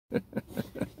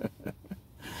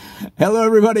Hello,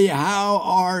 everybody. How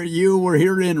are you? We're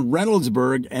here in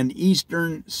Reynoldsburg, an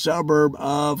eastern suburb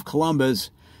of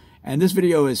Columbus. And this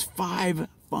video is 5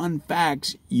 fun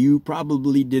facts you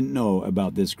probably didn't know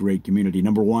about this great community.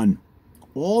 Number 1,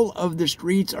 all of the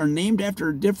streets are named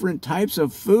after different types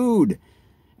of food.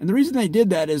 And the reason they did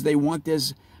that is they want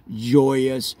this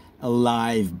joyous,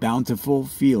 alive, bountiful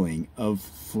feeling of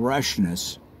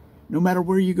freshness no matter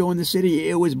where you go in the city.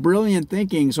 It was brilliant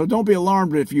thinking, so don't be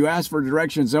alarmed if you ask for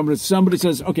directions. Somebody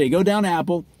says, okay, go down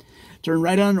Apple, turn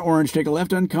right on Orange, take a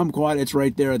left on Kumquat. It's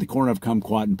right there at the corner of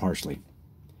Kumquat and Parsley.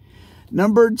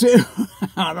 Number 2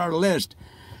 on our list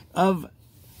of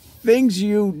things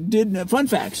you didn't, fun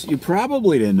facts you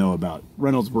probably didn't know about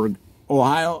Reynoldsburg,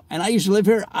 Ohio. And I used to live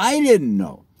here. I didn't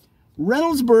know.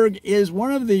 Reynoldsburg is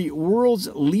one of the world's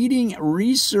leading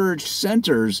research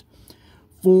centers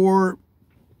for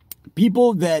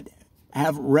people that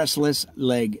have restless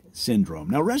leg syndrome.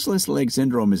 Now, restless leg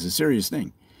syndrome is a serious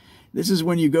thing. This is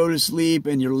when you go to sleep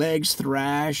and your legs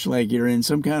thrash like you're in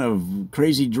some kind of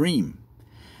crazy dream.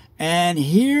 And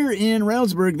here in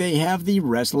Reynoldsburg, they have the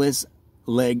Restless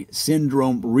Leg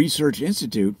Syndrome Research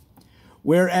Institute,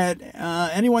 where at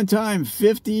any one time,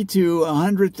 50 to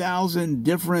 100,000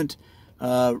 different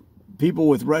people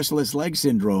with restless leg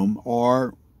syndrome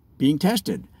are being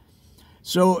tested.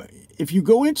 So if you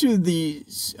go into the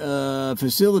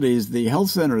facilities, the health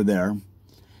center there,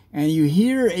 and you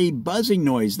hear a buzzing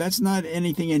noise, that's not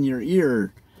anything in your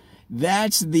ear.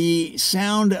 That's the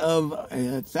sound of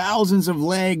thousands of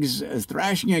legs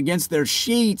thrashing against their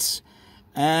sheets,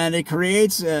 and it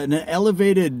creates an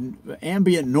elevated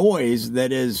ambient noise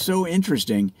that is so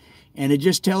interesting, and it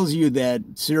just tells you that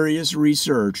serious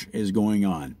research is going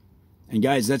on. And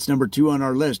guys, that's number 2 on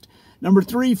our list. Number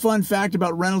 3 fun fact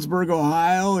about Reynoldsburg,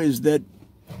 Ohio is that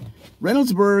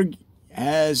Reynoldsburg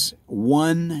has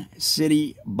one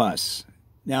city bus.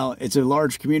 Now, it's a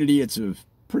large community. It's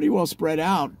pretty well spread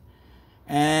out.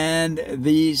 And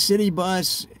the city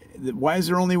bus, why is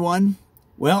there only one?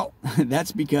 Well,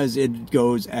 that's because it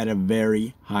goes at a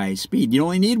very high speed. You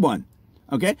only need one,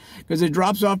 okay? Because it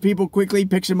drops off people quickly,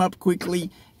 picks them up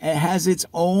quickly. It has its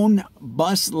own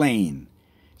bus lane.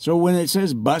 So when it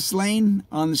says bus lane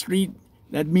on the street,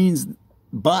 that means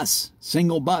bus,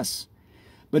 single bus.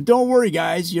 But don't worry,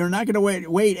 guys. You're not going to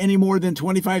wait any more than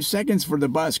 25 seconds for the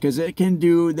bus, because it can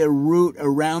do the route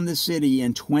around the city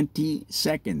in 20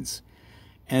 seconds.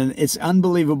 And it's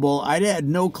unbelievable. I had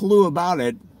no clue about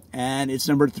it. And it's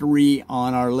number 3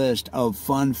 on our list of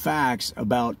fun facts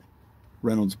about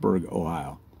Reynoldsburg,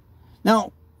 Ohio.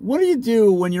 Now, what do you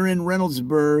do when you're in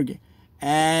Reynoldsburg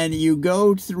and you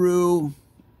go through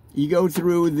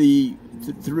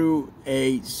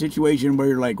a situation where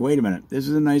you're like, wait a minute, this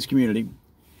is a nice community.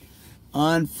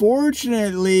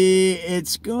 Unfortunately,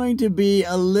 it's going to be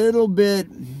a little bit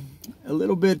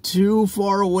too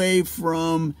far away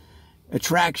from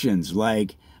attractions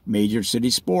like major city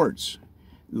sports,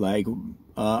 like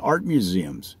art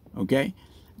museums, okay?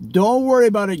 Don't worry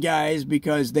about it, guys,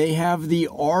 because they have the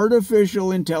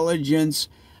artificial intelligence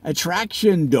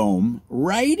attraction dome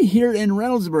right here in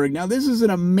Reynoldsburg. Now, this is an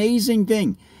amazing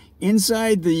thing.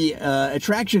 Inside the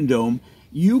attraction dome,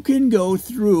 you can go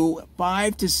through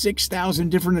 5,000 to 6,000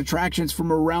 different attractions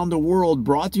from around the world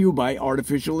brought to you by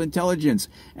artificial intelligence.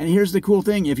 And here's the cool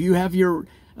thing. If you have your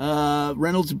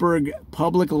Reynoldsburg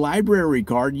Public Library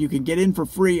card, you can get in for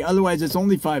free. Otherwise, it's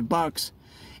only $5.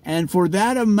 And for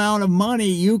that amount of money,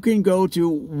 you can go to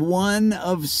one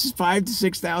of 5,000 to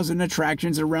 6,000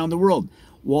 attractions around the world.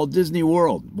 Walt Disney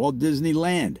World, Walt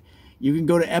Disneyland. You can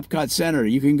go to Epcot Center.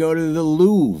 You can go to the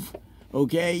Louvre.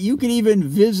 Okay? You can even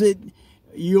visit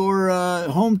your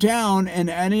hometown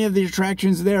and any of the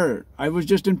attractions there. I was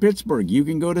just in Pittsburgh. You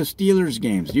can go to Steelers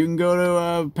games. You can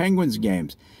go to Penguins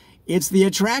games. It's the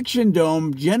attraction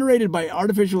dome generated by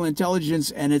artificial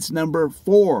intelligence, and it's number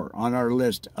 4 on our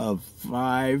list of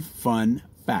 5 fun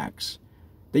facts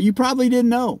that you probably didn't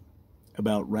know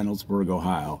about Reynoldsburg,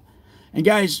 Ohio. And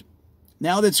guys,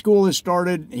 now that school has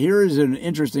started, here is an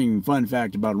interesting fun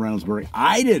fact about Reynoldsburg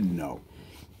I didn't know.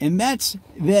 And that's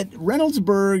that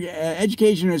Reynoldsburg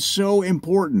education is so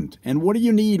important. And what do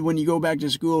you need when you go back to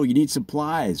school? You need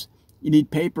supplies. You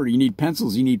need paper. You need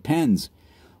pencils. You need pens.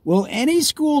 Well, any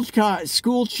school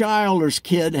child or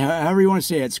kid, however you want to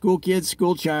say it, school kids,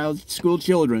 school child, school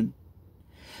children,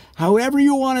 however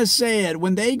you want to say it,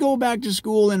 when they go back to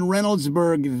school in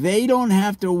Reynoldsburg, they don't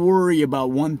have to worry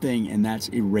about one thing, and that's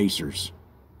erasers.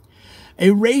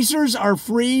 Erasers are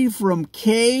free from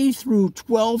K through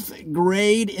 12th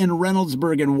grade in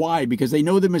Reynoldsburg. And why? Because they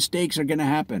know the mistakes are going to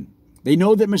happen. They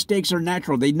know that mistakes are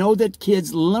natural. They know that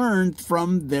kids learn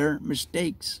from their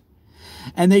mistakes.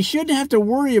 And they shouldn't have to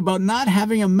worry about not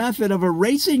having a method of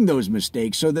erasing those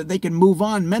mistakes so that they can move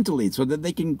on mentally, so that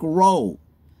they can grow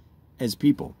as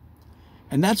people.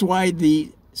 And that's why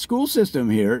the school system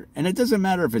here, and it doesn't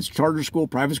matter if it's charter school,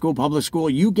 private school, public school,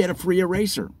 you get a free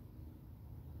eraser.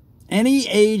 Any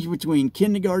age between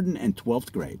kindergarten and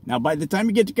 12th grade. Now, by the time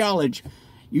you get to college,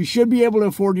 you should be able to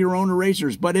afford your own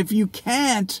erasers. But if you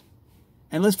can't,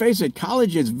 and let's face it,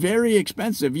 college is very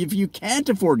expensive. If you can't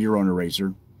afford your own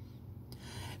eraser,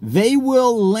 they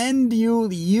will lend you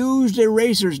used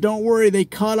erasers. Don't worry, they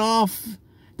cut off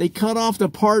the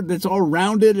part that's all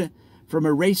rounded from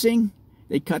erasing.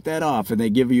 They cut that off, and they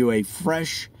give you a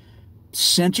fresh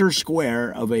center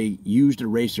square of a used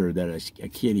eraser that a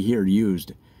kid here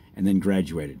used and then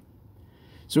graduated.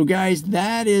 So guys,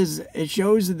 it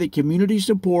shows that the community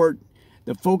support,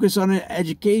 the focus on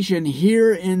education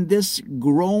here in this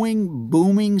growing,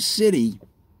 booming city.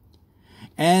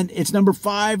 And it's number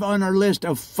 5 on our list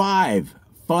of 5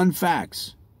 fun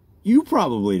facts you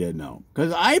probably didn't know,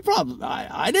 because I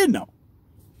didn't know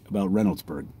about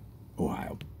Reynoldsburg,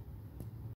 Ohio.